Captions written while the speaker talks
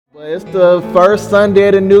Well, it's the first Sunday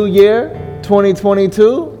of the new year,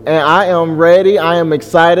 2022, and I am ready. I am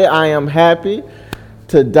excited. I am happy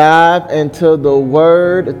to dive into the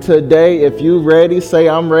Word today. If you ready, say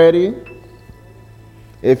I'm ready.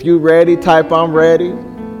 If you ready, type I'm ready.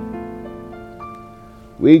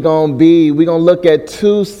 We're gonna look at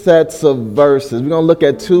two sets of verses. We're gonna look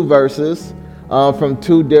at two verses from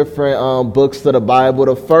two different books of the Bible.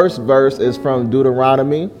 The first verse is from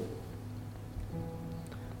Deuteronomy.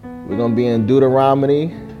 We're going to be in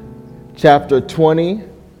Deuteronomy chapter 20,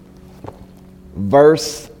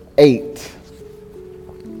 verse 8.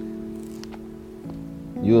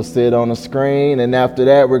 You'll see it on the screen. And after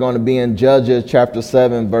that, we're going to be in Judges chapter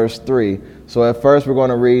 7, verse 3. So at first, we're going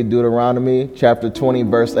to read Deuteronomy chapter 20,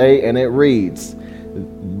 verse 8. And it reads,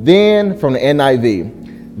 Then, from the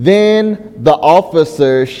NIV, Then the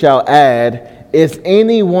officer shall add, Is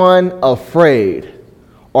anyone afraid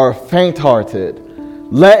or faint-hearted?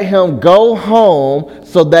 Let him go home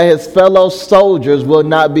so that his fellow soldiers will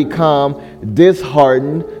not become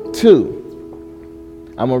disheartened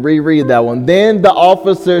too. I'm going to reread that one. Then the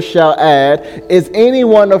officer shall add, Is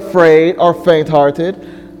anyone afraid or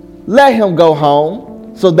faint-hearted? Let him go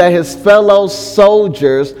home so that his fellow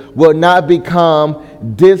soldiers will not become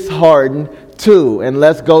disheartened too. And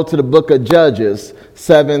let's go to the book of Judges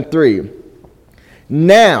 7:3.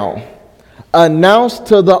 Now, announce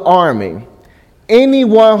to the army,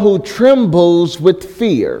 anyone who trembles with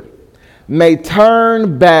fear may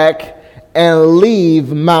turn back and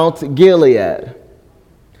leave Mount Gilead.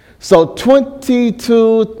 So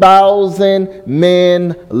 22,000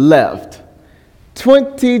 men left.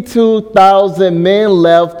 22,000 men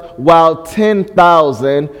left while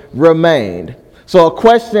 10,000 remained. So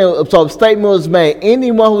a statement was made.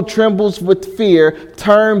 Anyone who trembles with fear,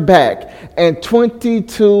 turn back. And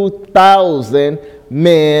 22,000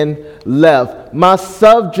 men left. My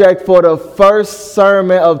subject for the first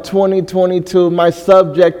sermon of 2022, my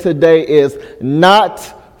subject today is not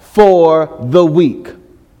for the weak.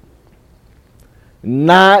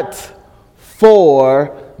 Not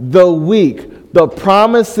for the weak. The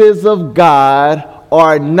promises of God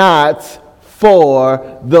are not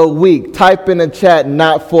for the weak. Type in the chat,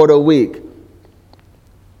 not for the weak.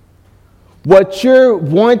 What you're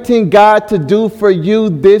wanting God to do for you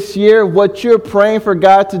this year, what you're praying for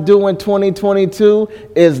God to do in 2022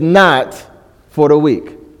 is not for the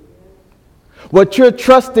weak. What you're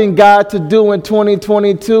trusting God to do in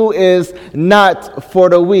 2022 is not for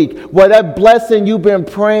the weak. What that blessing you've been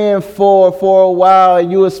praying for a while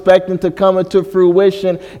and you expecting to come into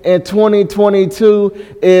fruition in 2022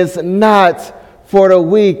 is not for the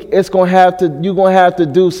weak. You're going to have to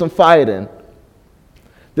do some fighting.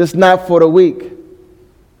 This is not for the weak.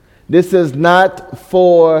 This is not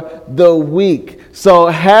for the weak. So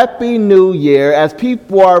happy New Year. As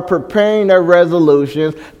people are preparing their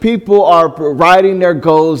resolutions, people are writing their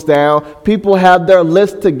goals down, people have their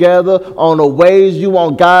list together on the ways you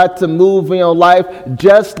want God to move in your life.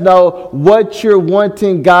 Just know what you're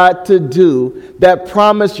wanting God to do, that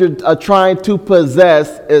promise you're trying to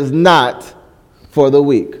possess is not for the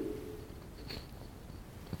weak.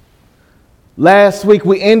 Last week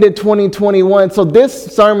we ended 2021, so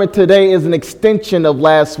this sermon today is an extension of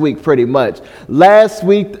last week pretty much. Last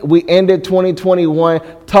week we ended 2021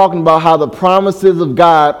 talking about how the promises of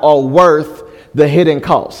God are worth the hidden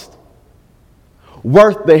cost.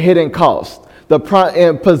 Worth the hidden cost.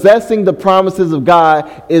 And possessing the promises of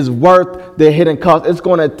God is worth the hidden cost. It's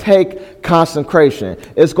going to take consecration.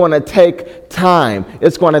 It's going to take time.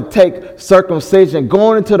 It's going to take circumcision,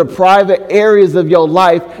 going into the private areas of your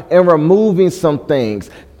life and removing some things,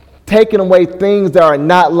 taking away things that are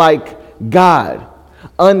not like God,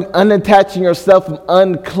 unattaching yourself from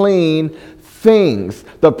unclean things.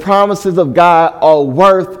 The promises of God are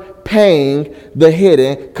worth paying the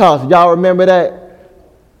hidden cost. Y'all remember that?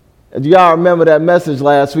 Do y'all remember that message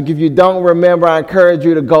last week? If you don't remember, I encourage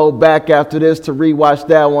you to go back after this to rewatch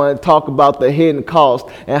that one and talk about the hidden cost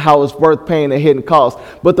and how it's worth paying the hidden cost.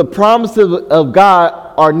 But the promises of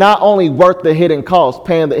God are not only worth the hidden cost,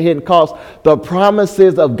 paying the hidden cost, the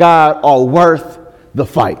promises of God are worth the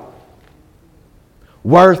fight.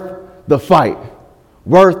 Worth the fight.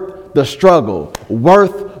 Worth the struggle.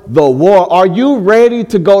 Worth the war. Are you ready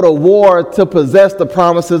to go to war to possess the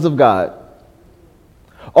promises of God?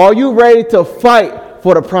 Are you ready to fight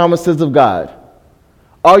for the promises of God?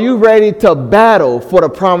 Are you ready to battle for the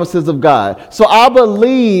promises of God? So I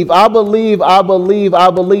believe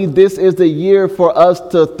this is the year for us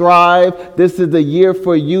to thrive. This is the year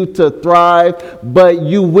for you to thrive, but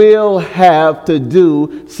you will have to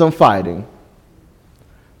do some fighting.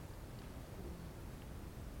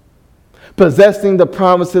 Possessing the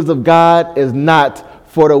promises of God is not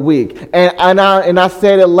for the weak. And I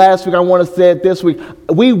said it last week. I want to say it this week.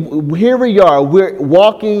 Here we are.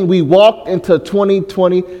 We walked into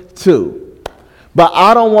 2022. But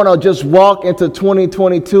I don't want to just walk into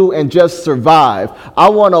 2022 and just survive. I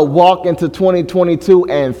want to walk into 2022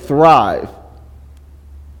 and thrive.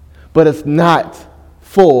 But it's not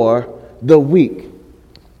for the weak.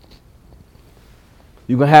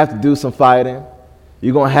 You're going to have to do some fighting.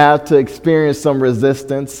 You're going to have to experience some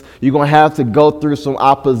resistance. You're going to have to go through some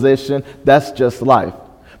opposition. That's just life.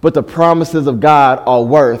 But the promises of God are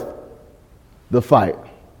worth the fight. I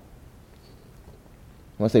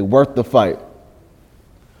want to say worth the fight.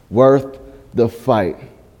 Worth the fight.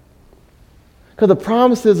 Because the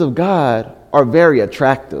promises of God are very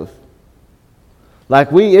attractive. I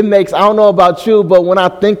don't know about you, but when I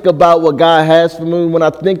think about what God has for me, when I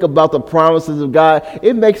think about the promises of God,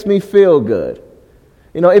 it makes me feel good.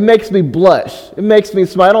 It makes me blush. It makes me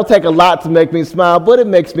smile. It don't take a lot to make me smile, but it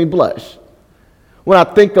makes me blush. When I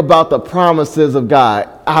think about the promises of God,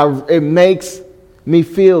 it makes me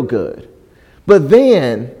feel good. But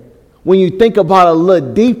then, when you think about it a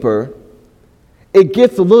little deeper, it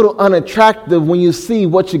gets a little unattractive when you see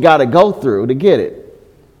what you got to go through to get it.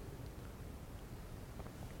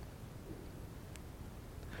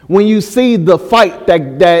 When you see the fight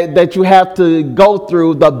that you have to go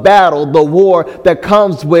through, the battle, the war that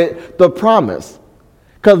comes with the promise.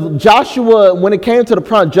 Because Joshua, when it came to the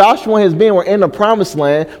promise, Joshua and his men were in the promised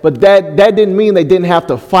land, but that didn't mean they didn't have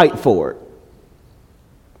to fight for it.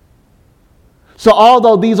 So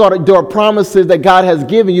although there are promises that God has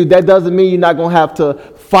given you, that doesn't mean you're not going to have to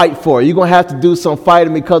fight for it. You're going to have to do some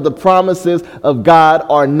fighting because the promises of God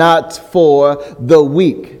are not for the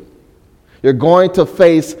weak. You're going to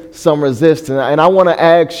face some resistance. And I want to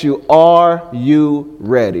ask you, are you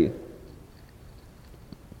ready?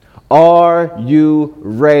 Are you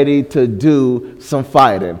ready to do some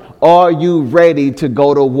fighting? Are you ready to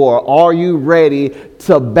go to war? Are you ready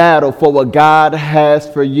to battle for what God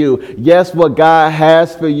has for you? Yes, what God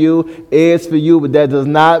has for you is for you, but that does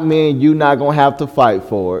not mean you're not going to have to fight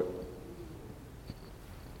for it.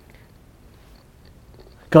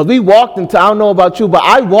 Because I don't know about you, but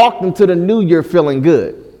I walked into the new year feeling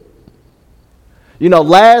good.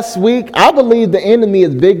 Last week, I believe the enemy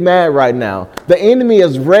is big mad right now. The enemy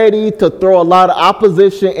is ready to throw a lot of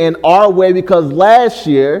opposition in our way because last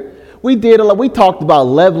year, we talked about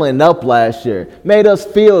leveling up last year. Made us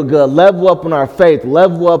feel good, level up in our faith,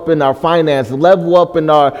 level up in our finances, level up in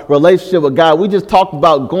our relationship with God. We just talked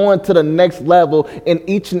about going to the next level in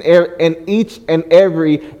each and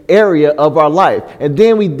every area of our life. And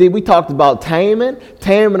then we talked about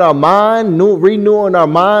taming our mind, renewing our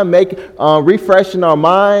mind, refreshing our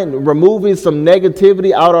mind, removing some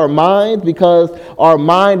negativity out of our mind because our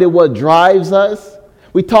mind is what drives us.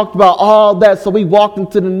 We talked about all that, so we walked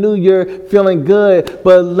into the new year feeling good.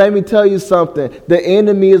 But let me tell you something. The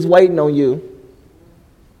enemy is waiting on you.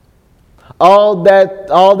 All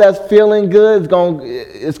that's feeling good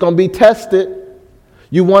it's going to be tested.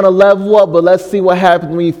 You want to level up, but let's see what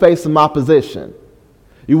happens when you face some opposition.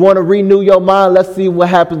 You want to renew your mind, let's see what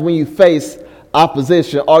happens when you face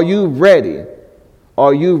opposition. Are you ready?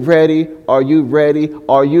 Are you ready? Are you ready?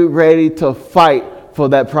 Are you ready to fight for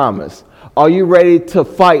that promise? Are you ready to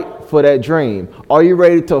fight for that dream? Are you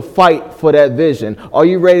ready to fight for that vision? Are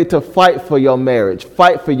you ready to fight for your marriage,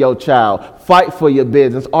 fight for your child, fight for your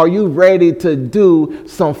business? Are you ready to do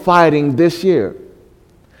some fighting this year?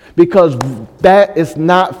 Because that is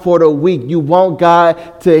not for the weak. You want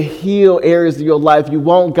God to heal areas of your life. You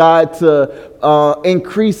want God to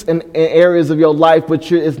increase in areas of your life, but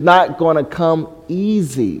it's not going to come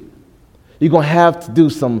easy. You're going to have to do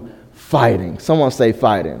some fighting. Someone say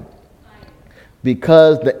fighting.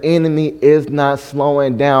 Because the enemy is not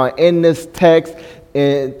slowing down. In this text,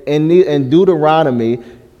 in Deuteronomy,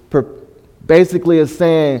 basically is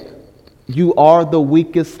saying, you are the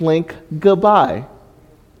weakest link, goodbye.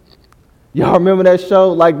 Y'all remember that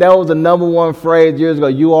show? That was the number one phrase years ago.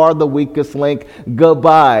 You are the weakest link,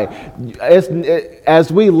 goodbye. As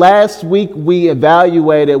last week we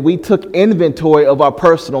evaluated, we took inventory of our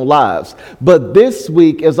personal lives. But this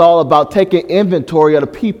week is all about taking inventory of the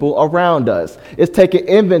people around us. It's taking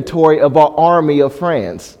inventory of our army of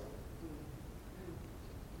friends.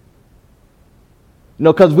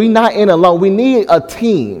 Because we're not in alone. We need a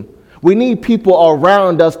team. We need people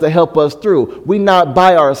around us to help us through. We're not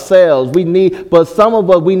by ourselves. But some of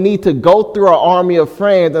us, we need to go through our army of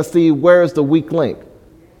friends and see where's the weak link.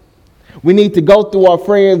 We need to go through our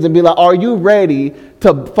friends and be like, are you ready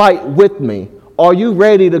to fight with me? Are you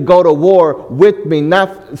ready to go to war with me?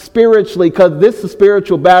 Not spiritually, because this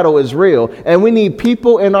spiritual battle is real. And we need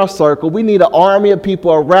people in our circle. We need an army of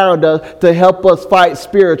people around us to help us fight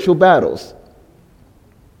spiritual battles.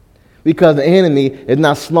 Because the enemy is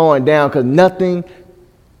not slowing down, because nothing's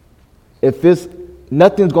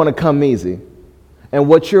going to come easy. And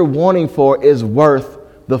what you're wanting for is worth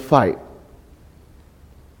the fight.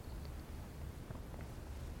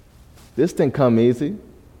 This didn't come easy.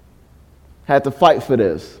 Had to fight for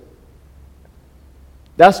this.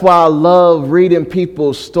 That's why I love reading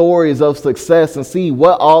people's stories of success and see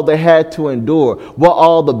what all they had to endure, what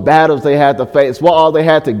all the battles they had to face, what all they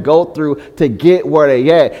had to go through to get where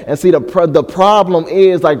they at. And see, the problem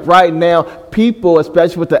is, like right now, people,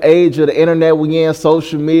 especially with the age of the internet we in,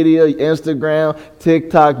 social media, Instagram,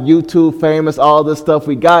 TikTok, YouTube, famous, all this stuff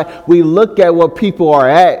we got, we look at where people are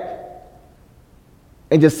at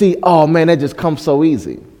and just see, oh man, that just comes so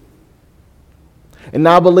easy. And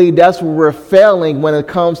I believe that's where we're failing when it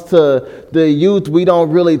comes to the youth. We don't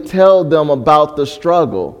really tell them about the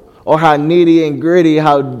struggle, or how nitty and gritty,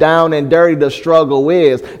 how down and dirty the struggle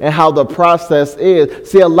is, and how the process is.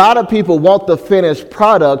 See, a lot of people want the finished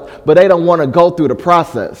product, but they don't want to go through the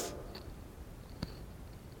process.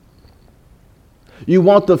 You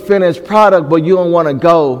want the finished product, but you don't want to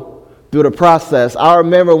go through the process. I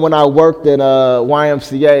remember when I worked at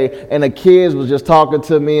YMCA, and the kids was just talking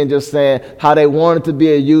to me and just saying how they wanted to be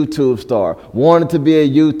a YouTube star,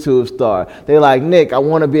 They're like, Nick, I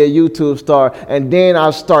want to be a YouTube star. And then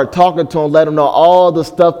I start talking to them, let them know all the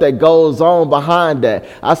stuff that goes on behind that.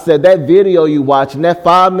 I said, that video you watching, that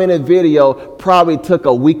 5-minute video probably took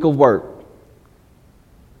a week of work.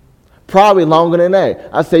 Probably longer than that.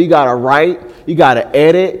 I said, you got to write, you got to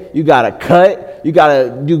edit, you got to cut, you got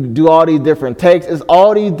to do all these different takes. It's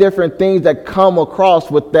all these different things that come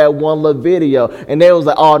across with that one little video. And they was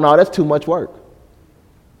like, oh, no, that's too much work.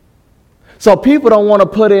 So people don't want to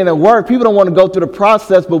put in and work. People don't want to go through the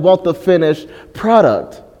process, but want the finished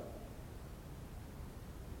product.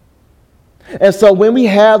 And so when we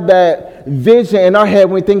have that vision in our head,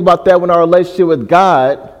 when we think about that, when our relationship with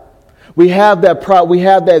God, we have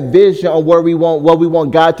that vision on what we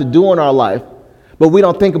want God to do in our life, but we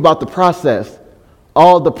don't think about the process.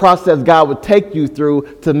 All the process God would take you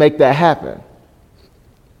through to make that happen.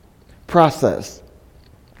 Process.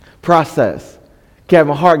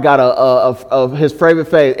 Kevin Hart got his favorite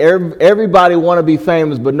phrase. Everybody want to be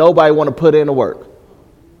famous, but nobody want to put in the work.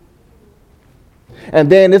 And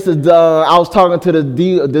then this is I was talking to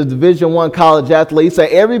the Division I college athlete. He said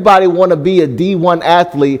everybody want to be a D1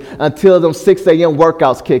 athlete until them 6 a.m.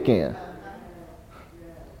 workouts kick in.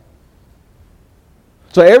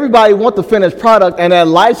 So everybody want the finished product and that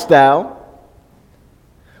lifestyle,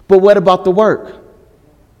 but what about the work?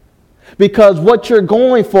 Because what you're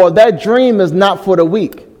going for, that dream is not for the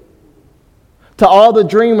weak. To all the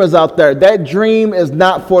dreamers out there, that dream is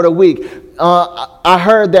not for the weak. I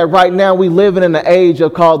heard that right now we living in an age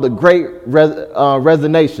called the Great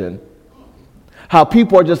Resignation. How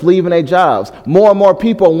people are just leaving their jobs. More and more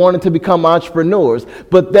people are wanting to become entrepreneurs.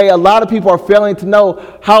 But a lot of people are failing to know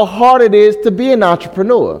how hard it is to be an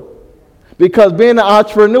entrepreneur. Because being an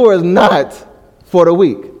entrepreneur is not for the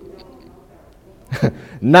weak.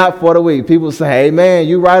 Not for the weak. People say, hey man,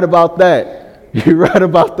 you're right about that. You're right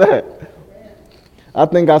about that. I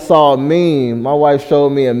think I saw a meme. My wife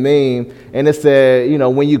showed me a meme, and it said,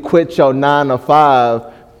 when you quit your 9 to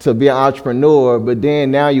 5 to be an entrepreneur, but then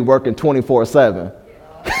now you're working 24/7.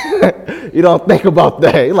 You don't think about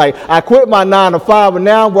that. Like, I quit my 9 to 5, but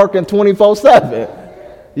now I'm working 24/7.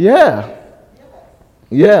 Yeah.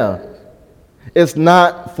 It's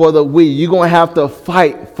not for the weak. You're going to have to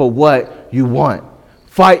fight for what you want.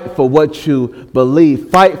 Fight for what you believe.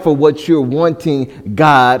 Fight for what you're wanting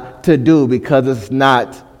God to do, because it's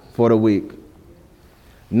not for the weak.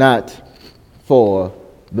 Not for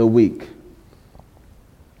the weak.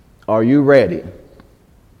 Are you ready?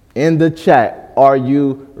 In the chat, are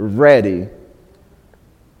you ready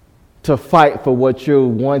to fight for what you're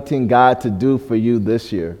wanting God to do for you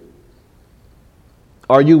this year?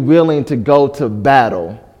 Are you willing to go to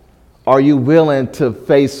battle? Are you willing to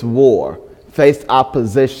face war? Face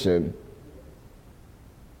opposition?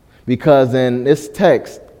 Because in this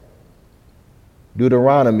text,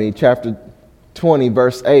 Deuteronomy chapter 20,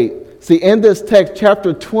 verse 8. See, in this text,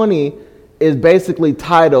 chapter 20 is basically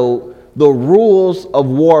titled The Rules of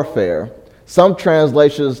Warfare. Some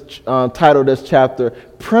translations title this chapter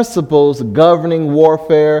Principles Governing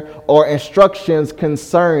Warfare, or Instructions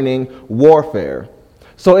Concerning Warfare.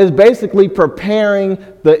 So it's basically preparing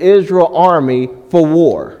the Israel army for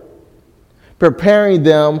war. preparing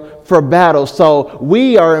them for battle. So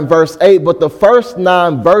we are in verse 8, but the first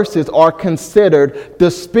 9 verses are considered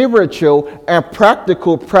the spiritual and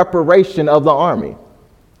practical preparation of the army.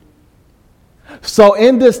 So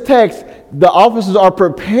in this text, the officers are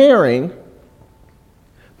preparing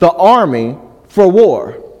the army for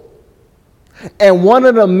war. And one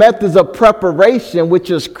of the methods of preparation,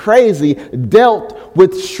 which is crazy, dealt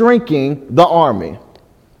with shrinking the army.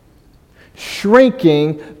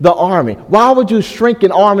 Shrinking the army. Why would you shrink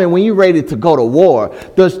an army when you're ready to go to war?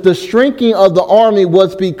 The shrinking of the army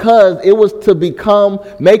was because it was to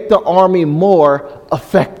make the army more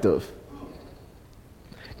effective.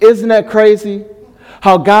 Isn't that crazy?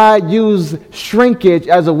 How God used shrinkage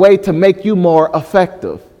as a way to make you more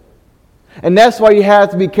effective. And that's why you have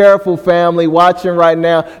to be careful, family, watching right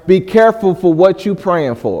now. Be careful for what you're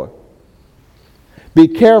praying for. Be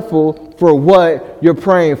careful for what you're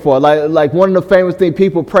praying for. Like one of the famous things,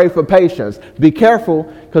 people pray for patience. Be careful,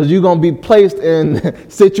 because you're going to be placed in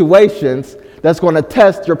situations that's going to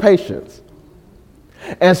test your patience.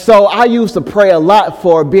 And so I used to pray a lot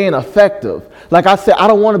for being effective. Like I said, I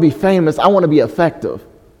don't want to be famous. I want to be effective.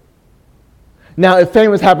 Now, if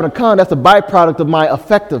famous happen to come, that's a byproduct of my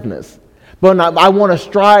effectiveness. But I want to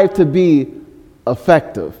strive to be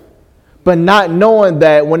effective. But not knowing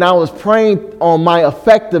that when I was praying on my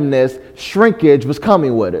effectiveness, shrinkage was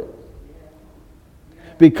coming with it.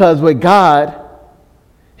 Because with God,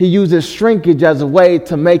 He uses shrinkage as a way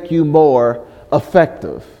to make you more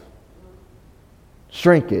effective.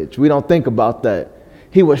 Shrinkage. We don't think about that.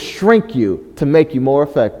 He will shrink you to make you more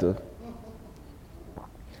effective.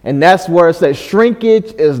 And that's where it says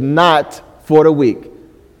shrinkage is not for the weak.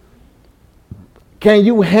 Can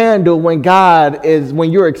you handle when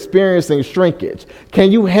you're experiencing shrinkage?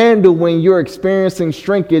 Can you handle when you're experiencing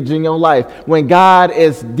shrinkage in your life? When God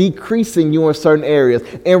is decreasing you in certain areas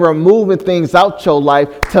and removing things out your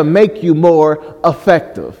life to make you more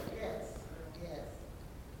effective?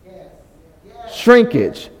 Yes.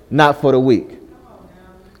 Shrinkage, not for the weak.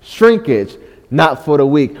 Shrinkage, not for the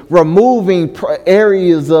weak. Removing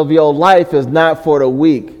areas of your life is not for the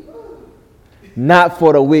weak. Not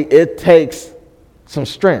for the weak. It takes some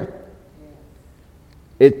strength.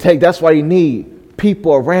 That's why you need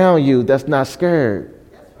people around you that's not scared.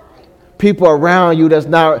 People around you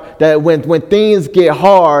that when things get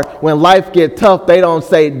hard, when life get tough, they don't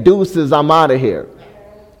say, deuces, I'm out of here.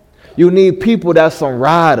 You need people that's some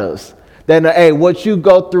riders. That, hey, what you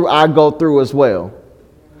go through, I go through as well.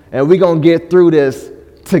 And we're going to get through this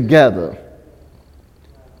together.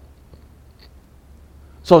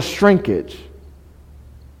 So shrinkage.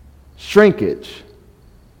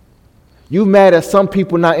 You mad at some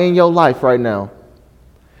people not in your life right now.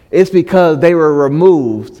 It's because they were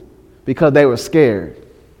removed because they were scared.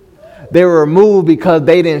 They were removed because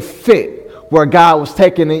they didn't fit where God was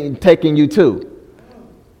taking you to.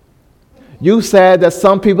 You said that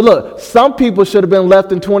some people should have been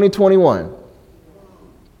left in 2021.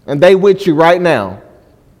 And they with you right now.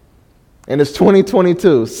 And it's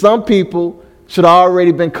 2022. Some people should have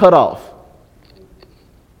already been cut off.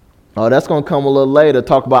 Oh, that's going to come a little later,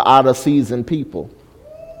 talk about out-of-season people.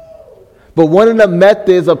 But one of the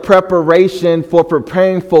methods of preparation for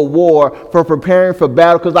preparing for war, for preparing for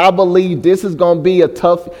battle, because I believe this is going to be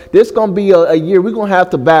a year we're going to have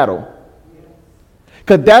to battle.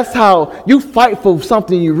 Because that's how you fight for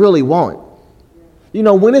something you really want. You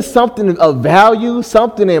know, when it's something of value,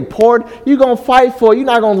 something important, you're going to fight for it. You're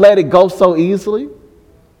not going to let it go so easily.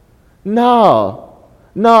 No,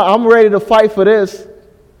 I'm ready to fight for this.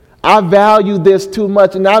 I value this too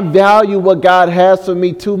much, and I value what God has for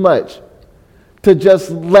me too much to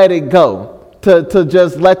just let it go, to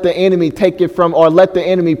just let the enemy take it from, or let the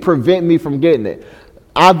enemy prevent me from getting it.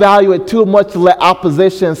 I value it too much to let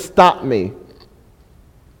opposition stop me.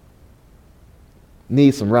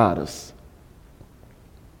 Need some riders.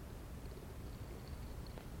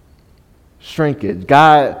 Shrinkage.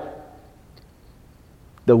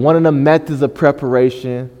 One of the methods of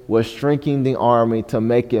preparation was shrinking the army to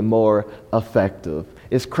make it more effective.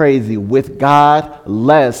 It's crazy. With God,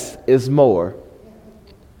 less is more.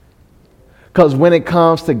 Because when it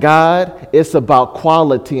comes to God, it's about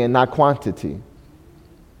quality and not quantity.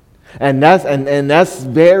 And that's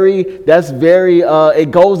very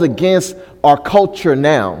it goes against our culture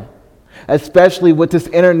now. Especially with this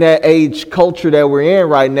internet age culture that we're in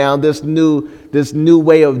right now, this new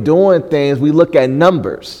way of doing things, we look at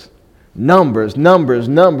numbers. We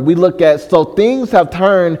look at, so things have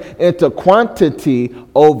turned into quantity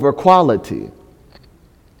over quality.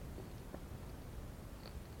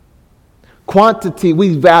 Quantity,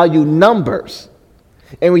 we value numbers.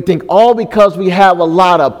 And we think all because we have a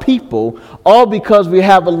lot of people, all because we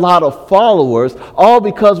have a lot of followers, all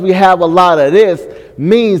because we have a lot of this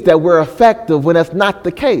means that we're effective when that's not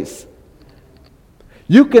the case.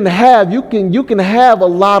 You can have a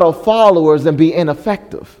lot of followers and be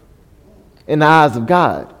ineffective in the eyes of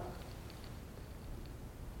God.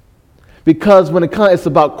 Because when it comes, it's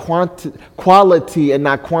about quality and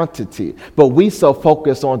not quantity. But we so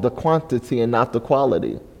focus on the quantity and not the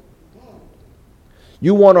quality.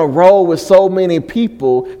 You want to roll with so many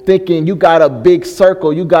people thinking you got a big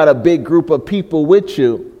circle, you got a big group of people with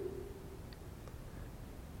you.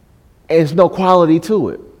 And there's no quality to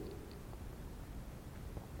it.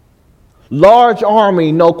 Large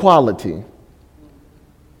army, no quality.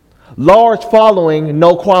 Large following,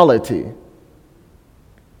 no quality.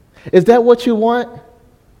 Is that what you want?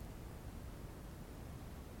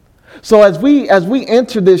 So as we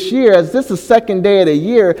enter this year, as this is the second day of the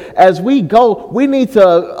year, as we go, we need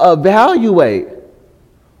to evaluate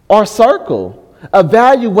our circle,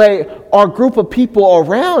 evaluate our group of people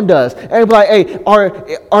around us, and be like, hey,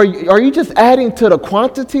 are you just adding to the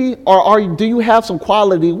quantity, or do you have some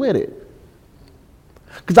quality with it?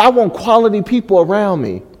 Because I want quality people around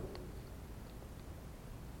me.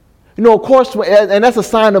 You know, of course, and that's a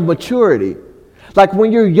sign of maturity. Like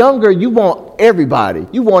when you're younger, you want everybody.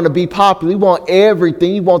 You want to be popular. You want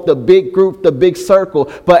everything. You want the big group, the big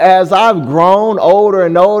circle. But as I've grown older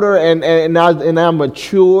and older and I'm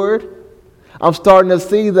matured, I'm starting to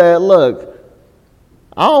see that, look,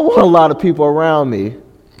 I don't want a lot of people around me.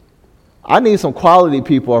 I need some quality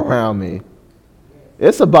people around me.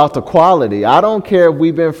 It's about the quality. I don't care if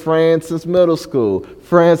we've been friends since middle school,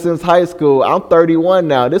 friends since high school. I'm 31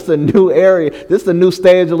 now. This is a new area. This is a new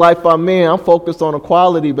stage of life I'm in. I'm focused on the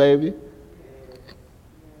quality, baby.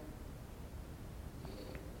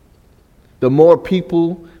 The more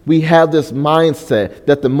people, we have this mindset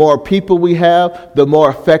that the more people we have, the more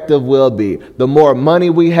effective we'll be. The more money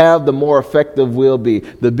we have, the more effective we'll be.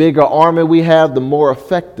 The bigger army we have, the more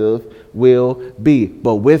effective will be.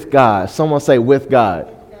 But with God, someone say with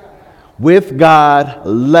God. With God,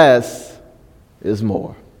 less is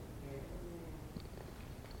more.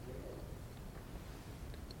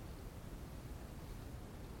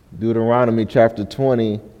 Deuteronomy chapter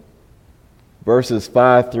 20, verses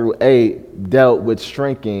 5 through 8 dealt with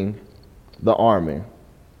shrinking the army.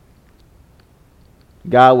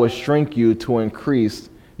 God will shrink you to increase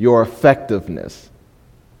your effectiveness.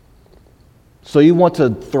 So you want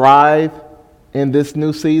to thrive in this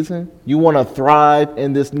new season? You want to thrive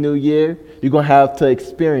in this new year? You're going to have to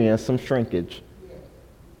experience some shrinkage.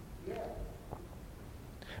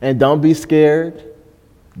 And don't be scared.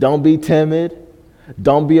 Don't be timid.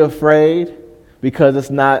 Don't be afraid, because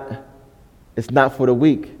it's not for the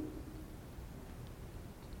weak. It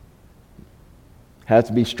has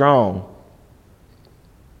to be strong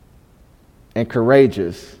and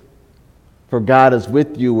courageous. For God is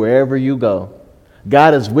with you wherever you go.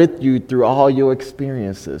 God is with you through all your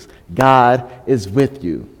experiences. God is with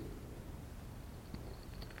you.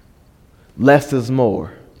 Less is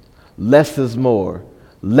more. Less is more.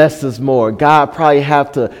 Less is more. God probably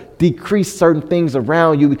have to decrease certain things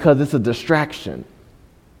around you because it's a distraction.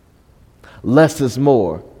 Less is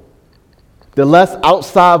more. The less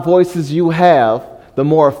outside voices you have, the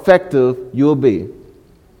more effective you'll be.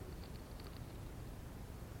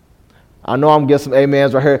 I know I'm getting some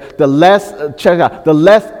amens right here. The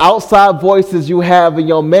less outside voices you have in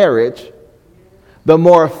your marriage, the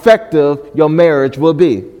more effective your marriage will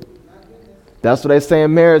be. That's what they say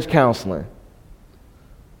in marriage counseling.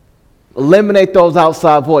 Eliminate those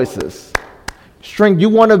outside voices. Shrink. You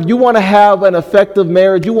want to have an effective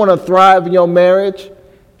marriage. You want to thrive in your marriage.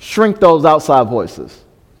 Shrink those outside voices.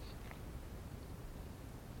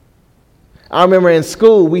 I remember in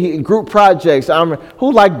school, we group projects.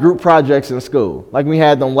 Who liked group projects in school? Like we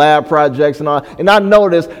had them lab projects and all. And I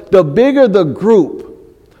noticed the bigger the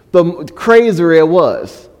group, the crazier it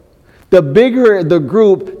was. The bigger the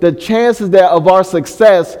group, the chances of our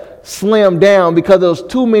success slimmed down because there was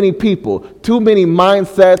too many people, too many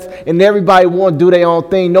mindsets, and everybody wanted to do their own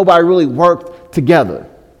thing. Nobody really worked together.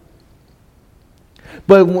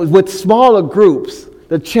 But with smaller groups,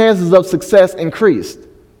 the chances of success increased,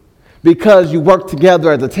 because you work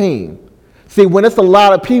together as a team. See, when it's a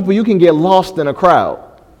lot of people, you can get lost in a crowd.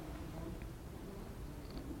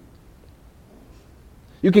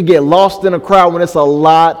 You can get lost in a crowd when it's a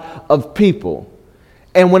lot of people.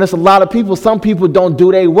 And when it's a lot of people, some people don't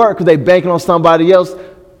do their work because they're banking on somebody else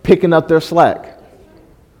picking up their slack.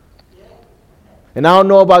 And I don't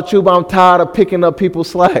know about you, but I'm tired of picking up people's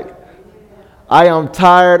slack. I am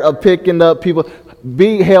tired of picking up people.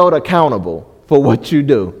 Be held accountable for what you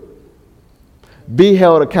do. Be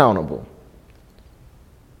held accountable.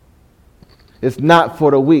 It's not for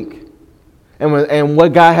the weak. And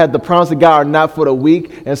what God had, the promise of God are not for the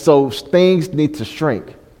weak, and so things need to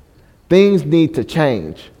shrink. Things need to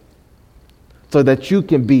change so that you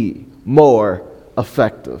can be more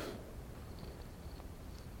effective.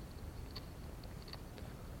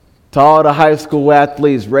 To all the high school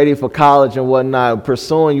athletes ready for college and whatnot,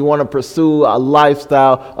 you want to pursue a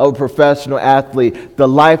lifestyle of a professional athlete. The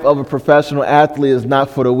life of a professional athlete is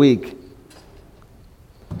not for the weak.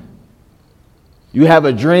 You have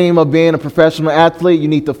a dream of being a professional athlete, you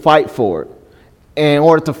need to fight for it. And in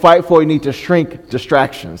order to fight for it, you need to shrink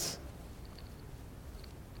distractions.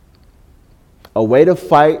 A way to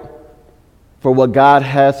fight for what God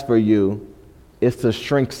has for you is to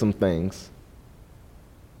shrink some things.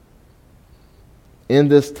 In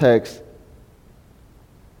this text,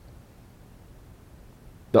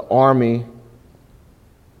 the army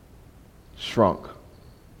shrunk.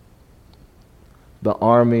 The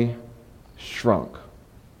army shrunk.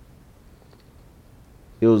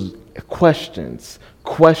 It was questions.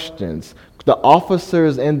 The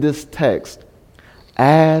officers in this text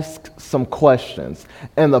asked some questions,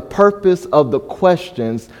 and the purpose of the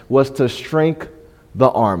questions was to shrink the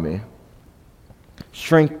army.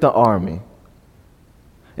 Shrink the army.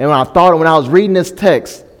 And when I was reading this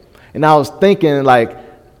text, and I was thinking, like,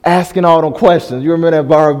 asking all them questions. You remember that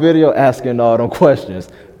viral video, asking all them questions?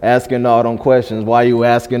 Asking all them questions. Why you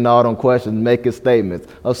asking all them questions? Making statements.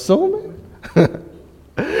 Assuming?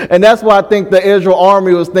 And that's what I think the Israel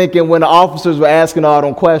army was thinking when the officers were asking all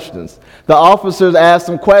them questions. The officers asked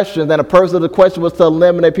some questions, and the purpose of the question was to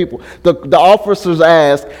eliminate people. The officers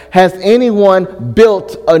asked, has anyone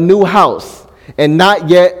built a new house and not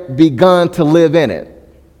yet begun to live in it?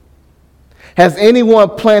 Has anyone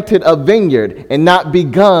planted a vineyard and not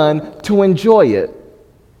begun to enjoy it?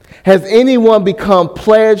 Has anyone become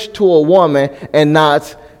pledged to a woman and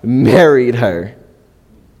not married her?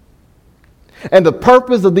 And the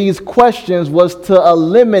purpose of these questions was to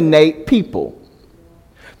eliminate people.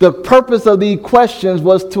 The purpose of these questions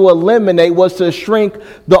was to shrink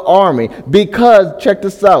the army. Because, check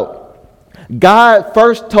this out, God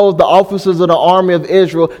first told the officers of the army of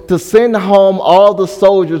Israel to send home all the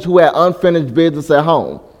soldiers who had unfinished business at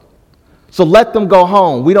home. So let them go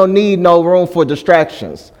home. We don't need no room for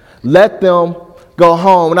distractions. Let them go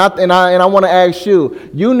home. And I want to ask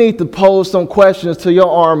you, you need to pose some questions to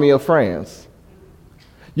your army of friends.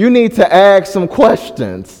 You need to ask some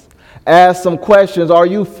questions. Ask some questions. Are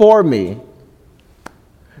you for me?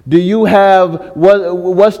 Do you have,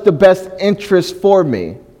 what's the best interest for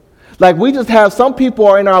me? Like, we just have some people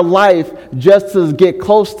are in our life just to get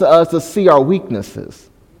close to us to see our weaknesses.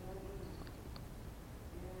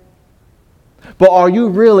 But are you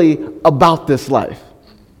really about this life?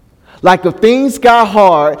 Like, if things got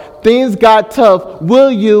hard, things got tough,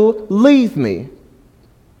 will you leave me?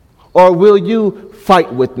 Or will you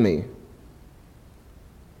fight with me?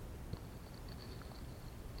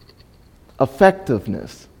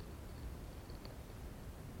 Effectiveness.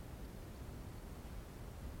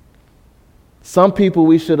 Some people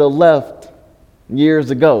we should have left years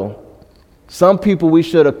ago. Some people we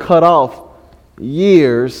should have cut off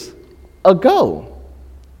years ago.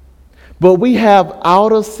 But we have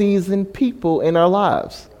out of season people in our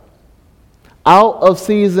lives. Out of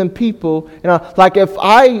season people. Like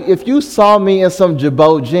if you saw me in some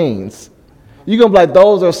Jabot jeans, you're going to be like,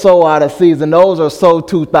 those are so out of season. Those are so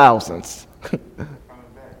 2000s.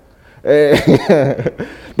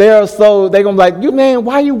 They're going to be like, you man,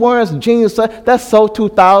 why are you wearing jeans? That's so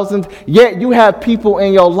 2000s. Yet you have people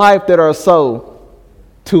in your life that are so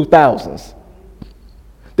 2000s.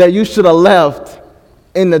 That you should have left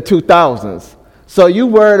in the 2000s. So you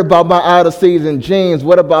worried about my out of season jeans.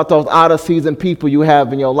 What about those out of season people you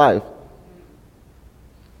have in your life?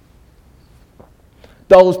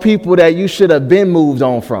 Those people that you should have been moved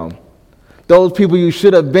on from. Those people you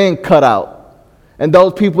should have been cut out. And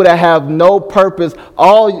those people that have no purpose,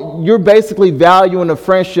 you're basically valuing the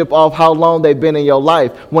friendship of how long they've been in your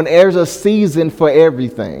life. When there's a season for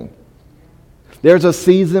everything. There's a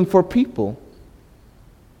season for people.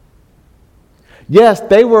 Yes,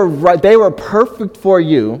 they were perfect for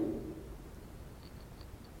you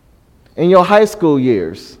in your high school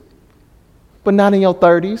years, but not in your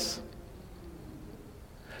 30s.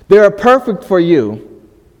 They are perfect for you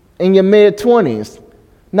in your mid-20s,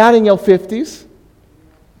 not in your 50s.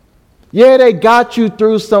 Yeah, they got you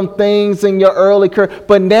through some things in your early career,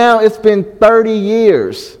 but now it's been 30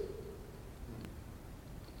 years.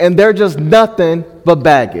 And they're just nothing but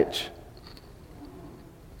baggage.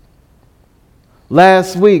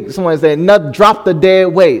 Last week, someone said, drop the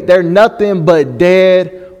dead weight. They're nothing but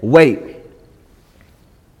dead weight.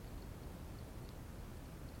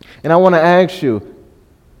 And I want to ask you,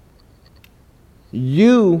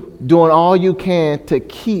 you doing all you can to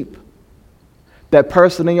keep that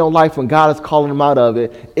person in your life when God is calling them out of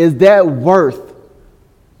it, is that worth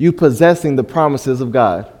you possessing the promises of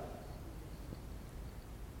God?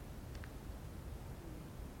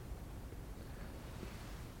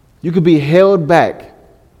 You could be held back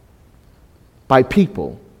by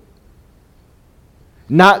people,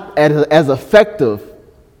 not as effective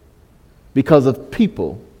because of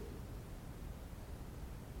people.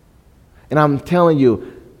 And I'm telling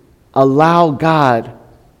you, allow God,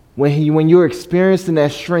 when you're experiencing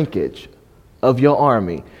that shrinkage of your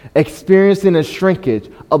army, experiencing the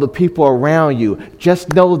shrinkage of the people around you, just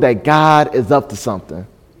know that God is up to something.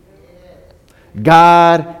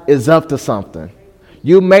 God is up to something.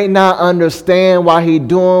 You may not understand why He's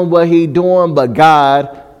doing what He's doing, but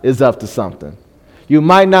God is up to something. You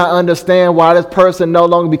might not understand why this person no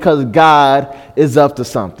longer, because God is up to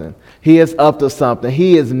something. He is up to something.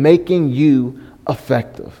 He is making you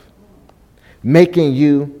effective. Making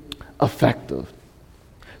you effective.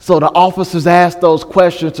 So the officers asked those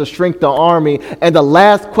questions to shrink the army, and the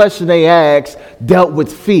last question they asked dealt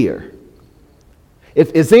with fear. If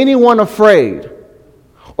is anyone afraid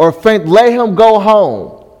or faint, let him go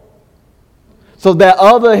home, so that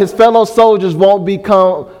his fellow soldiers won't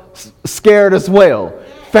become scared as well,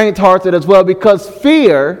 faint-hearted as well, because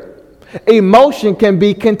fear, emotion can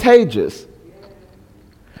be contagious.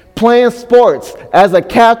 Playing sports, as a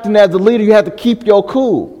captain, as a leader, you have to keep your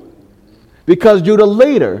cool because you're the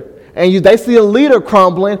leader, and they see a leader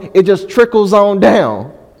crumbling, it just trickles on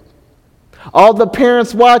down. All the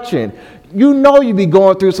parents watching, you know you be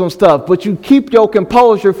going through some stuff, but you keep your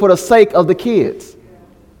composure for the sake of the kids.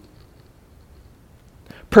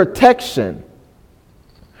 Protection.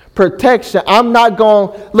 I'm not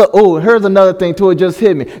going, look, here's another thing too, it just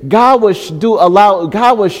hit me. God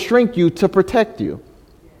will shrink you to protect you.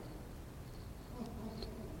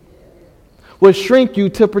 Will shrink you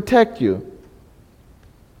to protect you.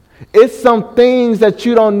 It's some things that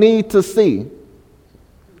you don't need to see.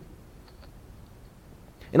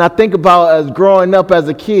 And I think about as growing up as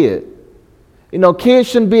a kid. Kids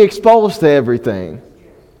shouldn't be exposed to everything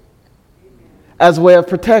as a way of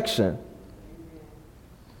protection.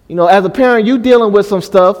 As a parent, you dealing with some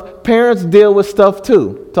stuff. Parents deal with stuff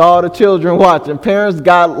too. To all the children watching, parents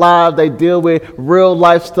got lives. They deal with real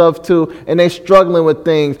life stuff too, and they're struggling with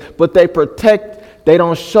things. But they protect. They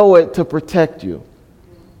don't show it to protect you.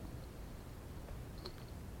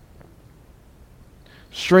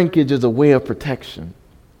 Shrinkage is a way of protection.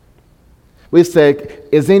 We said,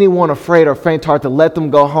 is anyone afraid or faint-hearted? Let them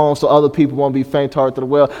go home so other people won't be faint-hearted as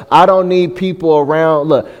well. I don't need people around.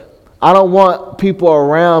 Look, I don't want people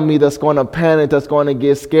around me that's going to panic, that's going to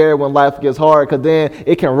get scared when life gets hard, because then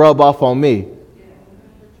it can rub off on me.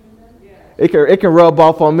 It can rub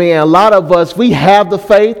off on me. And a lot of us, we have the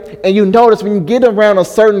faith, and you notice when you get around a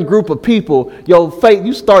certain group of people, your faith,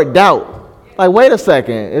 you start doubt. Like, wait a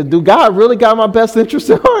second, do God really got my best interest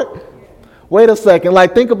at heart? Wait a second,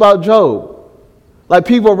 think about Job.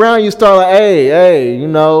 People around you start hey,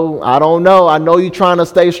 I don't know. I know you're trying to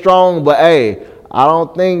stay strong, but hey, I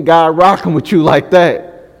don't think God rocking with you like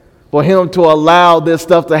that. For Him to allow this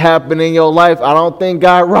stuff to happen in your life, I don't think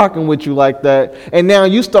God rocking with you like that. And now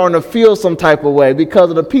you starting to feel some type of way because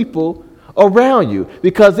of the people around you,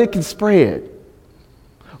 because it can spread.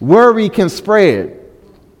 Worry can spread.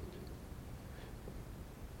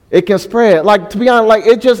 It can spread. To be honest,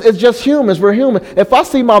 it's just humans. We're human. If I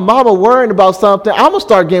see my mama worrying about something, I'm going to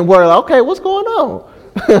start getting worried. Okay, what's going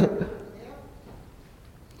on?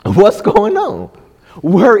 What's going on?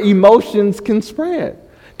 Where emotions can spread.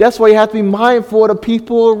 That's why you have to be mindful of the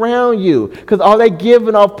people around you. Because are they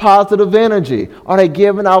giving off positive energy? Are they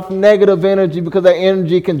giving off negative energy because that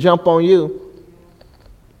energy can jump on you?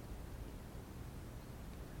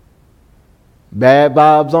 Bad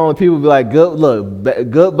vibes only. People be like, good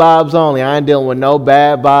vibes only. I ain't dealing with no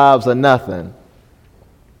bad vibes or nothing.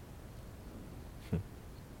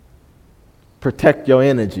 Protect your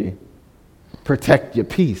energy. Protect your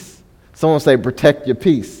peace. Someone say, protect your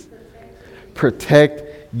peace.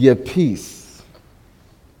 Protect your peace.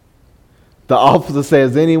 The officer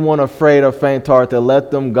says, anyone afraid or faint-hearted, let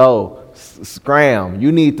them go. Scram.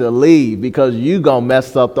 You need to leave because you going to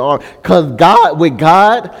mess up the army. Because with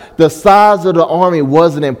God, the size of the army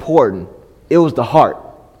wasn't important. It was the heart.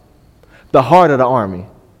 The heart of the army.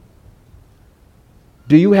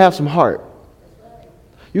 Do you have some heart?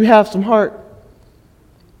 You have some heart?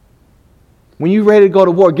 When you're ready to go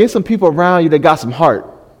to war, get some people around you that got some heart.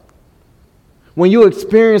 When you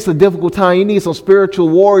experience a difficult time, you need some spiritual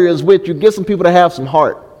warriors with you. Get some people that have some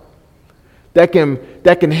heart, that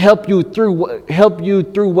can help you through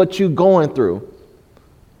what you're going through.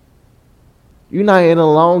 You're not in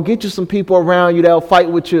alone. Get you some people around you that'll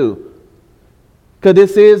fight with you. Because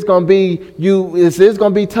this is going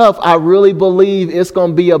to be tough. I really believe it's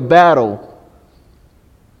going to be a battle.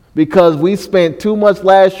 Because we spent too much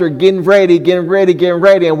last year getting ready.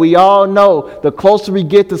 And we all know the closer we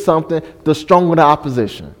get to something, the stronger the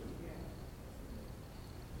opposition.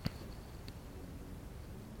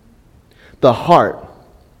 The heart.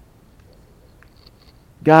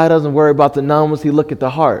 God doesn't worry about the numbers. He looks at the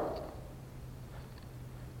heart.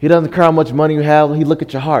 He doesn't care how much money you have. He looks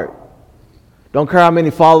at your heart. Don't care how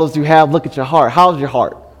many followers you have. Look at your heart. How's your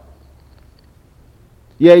heart?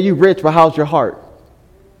 Yeah, you rich, but how's your heart?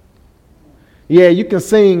 Yeah, you can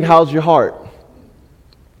sing. How's your heart?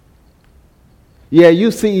 Yeah, you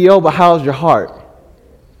CEO, but how's your heart?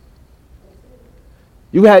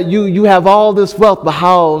 You have all this wealth, but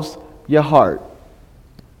how's your heart?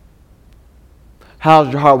 How's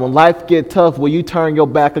your heart? When life gets tough, will you turn your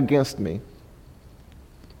back against me?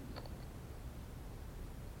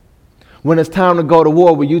 When it's time to go to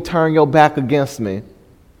war, will you turn your back against me?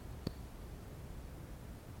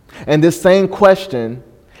 And this same question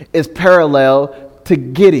is parallel to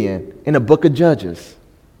Gideon in the book of Judges.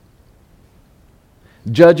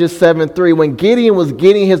 Judges 7:3. When Gideon was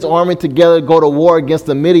getting his army together to go to war against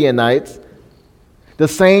the Midianites, the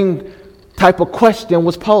same type of question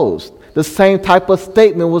was posed. The same type of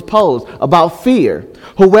statement was posed about fear.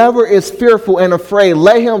 Whoever is fearful and afraid,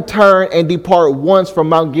 let him turn and depart once from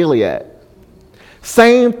Mount Gilead.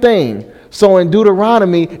 Same thing. So in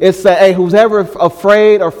Deuteronomy, it said, hey, who's ever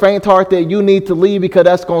afraid or faint-hearted, you need to leave because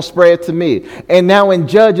that's going to spread to me. And now in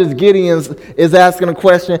Judges, Gideon is asking a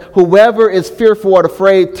question, whoever is fearful or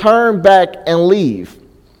afraid, turn back and leave.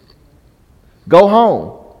 Go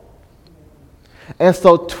home. And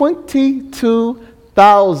so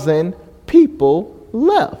 22,000 people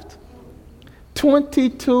left.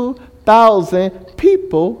 22,000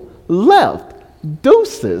 people left.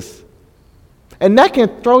 Deuces. And that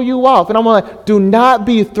can throw you off. And I'm like, do not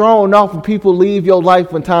be thrown off when people leave your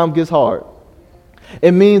life when time gets hard.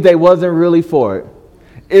 It means they wasn't really for it.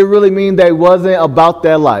 It really means they wasn't about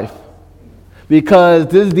their life. Because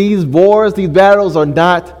these wars, these battles are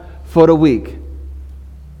not for the weak.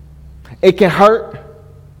 It can hurt.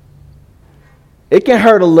 It can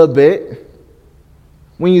hurt a little bit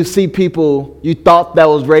when you see people you thought that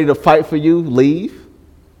was ready to fight for you leave.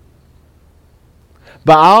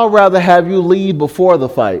 But I'd rather have you leave before the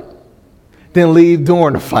fight than leave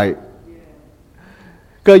during the fight.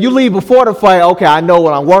 Because you leave before the fight, okay, I know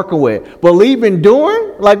what I'm working with. But leaving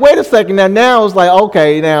during, like, wait a second, now it's like,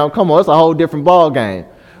 okay, now, come on, it's a whole different ball game.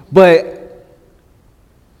 But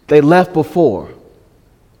they left before.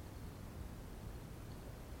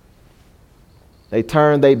 They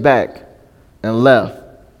turned their back and left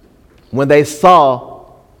when they saw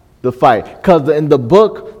the fight. Because in the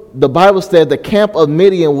book, the Bible said the camp of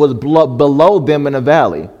Midian was below them in the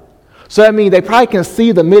valley. So that means they probably can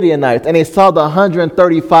see the Midianites, and they saw the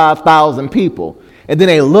 135,000 people. And then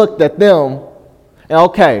they looked at them, and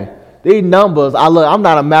okay, these numbers, I'm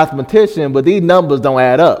not a mathematician, but these numbers don't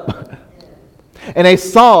add up. And they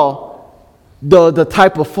saw the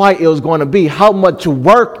type of fight it was going to be, how much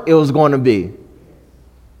work it was going to be.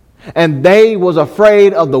 And they was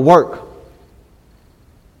afraid of the work.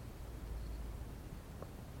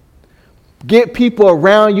 Get people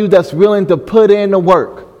around you that's willing to put in the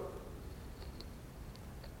work.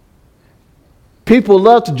 People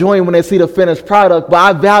love to join when they see the finished product, but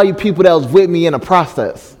I value people that was with me in the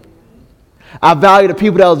process. I value the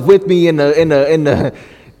people that was with me in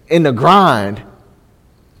the grind.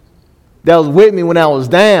 That was with me when I was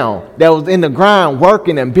down. That was in the grind,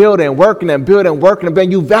 working and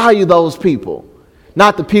building. You value those people,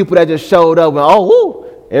 not the people that just showed up and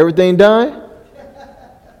everything done.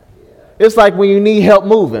 It's like when you need help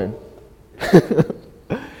moving.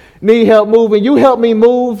 You help me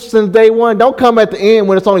move since day one. Don't come at the end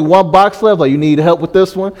when it's only one box left. Like, you need help with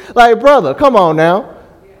this one? Like, brother, come on now.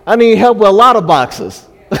 I need help with a lot of boxes.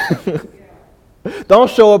 Don't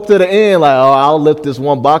show up to the end like, I'll lift this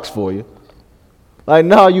one box for you. Like,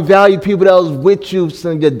 no, you value people that was with you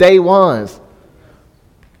since your day ones.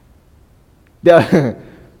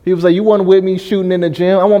 People say, you want with me shooting in the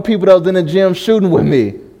gym? I want people that was in the gym shooting with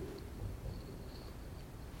me.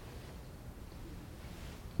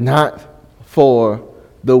 Not for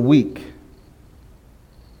the weak.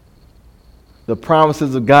 The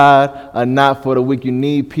promises of God are not for the weak. You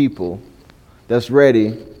need people that's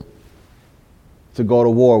ready to go to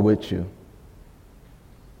war with you.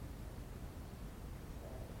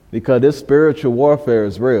 Because this spiritual warfare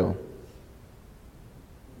is real.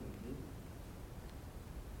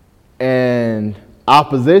 And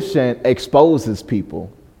opposition exposes people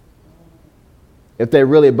if they're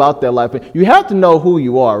really about their life. You have to know who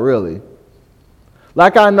you are, really.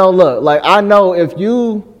 Like I know if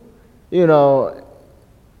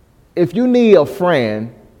if you need a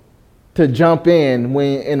friend to jump in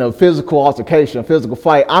when in a physical altercation, a physical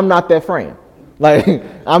fight, I'm not that friend. Like,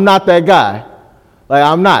 I'm not that guy. Like,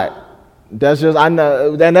 I'm not. That's just, I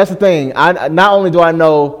know, and that's the thing. I not only do I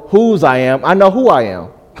know whose I am, I know who I am.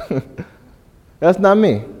 That's not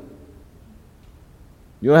me.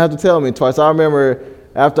 You don't have to tell me twice. I remember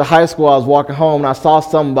after high school, I was walking home and I saw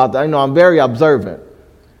something about that. I'm very observant.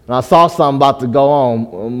 And I saw something about to go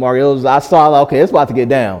on, Mario. I saw, like, okay, it's about to get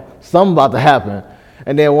down. Something about to happen.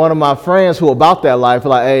 And then one of my friends who about that life,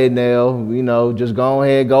 like, hey, Nell, just go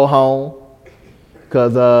ahead, go home.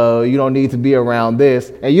 Because you don't need to be around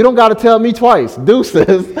this. And you don't got to tell me twice.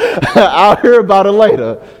 Deuces. I'll hear about it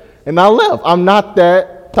later. And I left. I'm not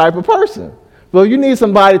that type of person. But you need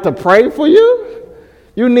somebody to pray for you.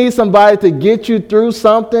 You need somebody to get you through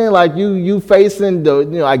something, like you facing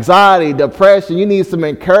the anxiety, depression. You need some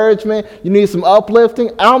encouragement. You need some uplifting.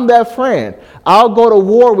 I'm that friend. I'll go to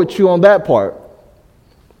war with you on that part.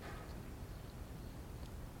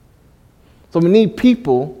 So we need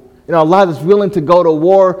people, a lot that's willing to go to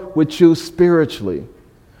war with you spiritually.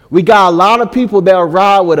 We got a lot of people that'll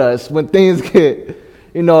ride with us when things get,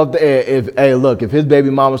 if his baby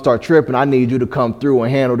mama start tripping, I need you to come through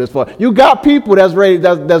and handle this for. You got people that's ready,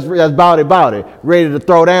 that's about it, ready to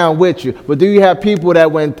throw down with you. But do you have people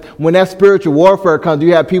that when that spiritual warfare comes, do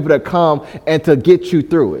you have people that come and to get you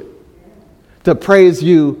through it, to praise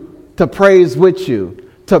you, to praise with you,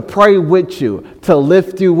 to pray with you, to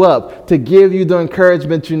lift you up, to give you the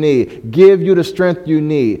encouragement you need, give you the strength you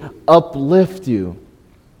need, uplift you?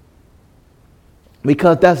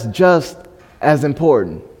 Because that's just as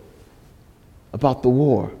important about the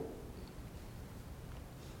war.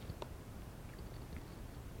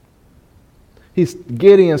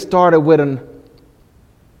 Gideon started with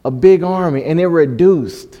a big army, and it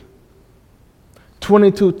reduced.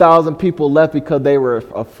 22,000 people left because they were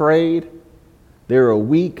afraid, they were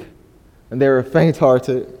weak, and they were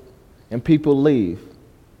faint-hearted, and people leave.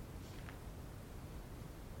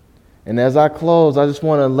 And as I close, I just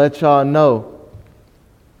want to let y'all know,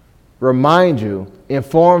 remind you,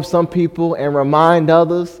 inform some people and remind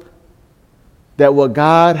others that what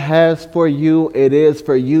God has for you, it is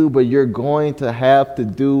for you, but you're going to have to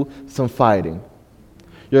do some fighting.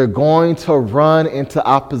 You're going to run into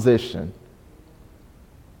opposition.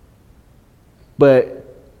 But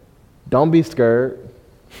don't be scared.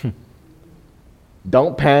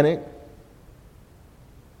 Don't panic.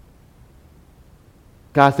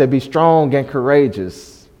 God said, be strong and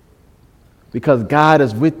courageous. Because God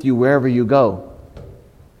is with you wherever you go.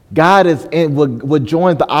 God would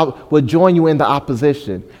join you in the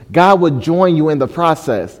opposition. God would join you in the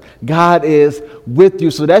process. God is with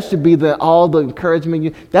you. So that should be all the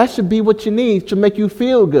encouragement. That should be what you need to make you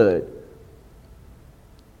feel good.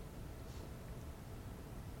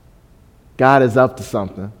 God is up to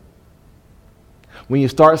something. When you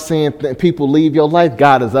start seeing people leave your life,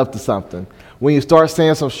 God is up to something. When you start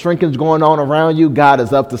seeing some shrinkage going on around you, God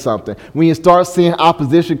is up to something. When you start seeing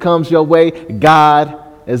opposition comes your way, God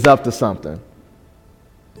is up to something.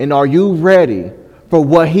 And are you ready for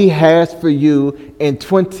what He has for you in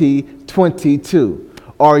 2022?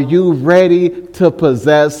 Are you ready to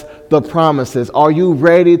possess the promises? Are you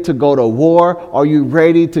ready to go to war? Are you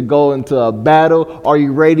ready to go into a battle? Are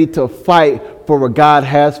you ready to fight for what God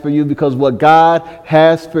has for you? Because what God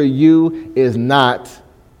has for you is not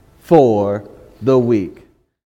for the weak.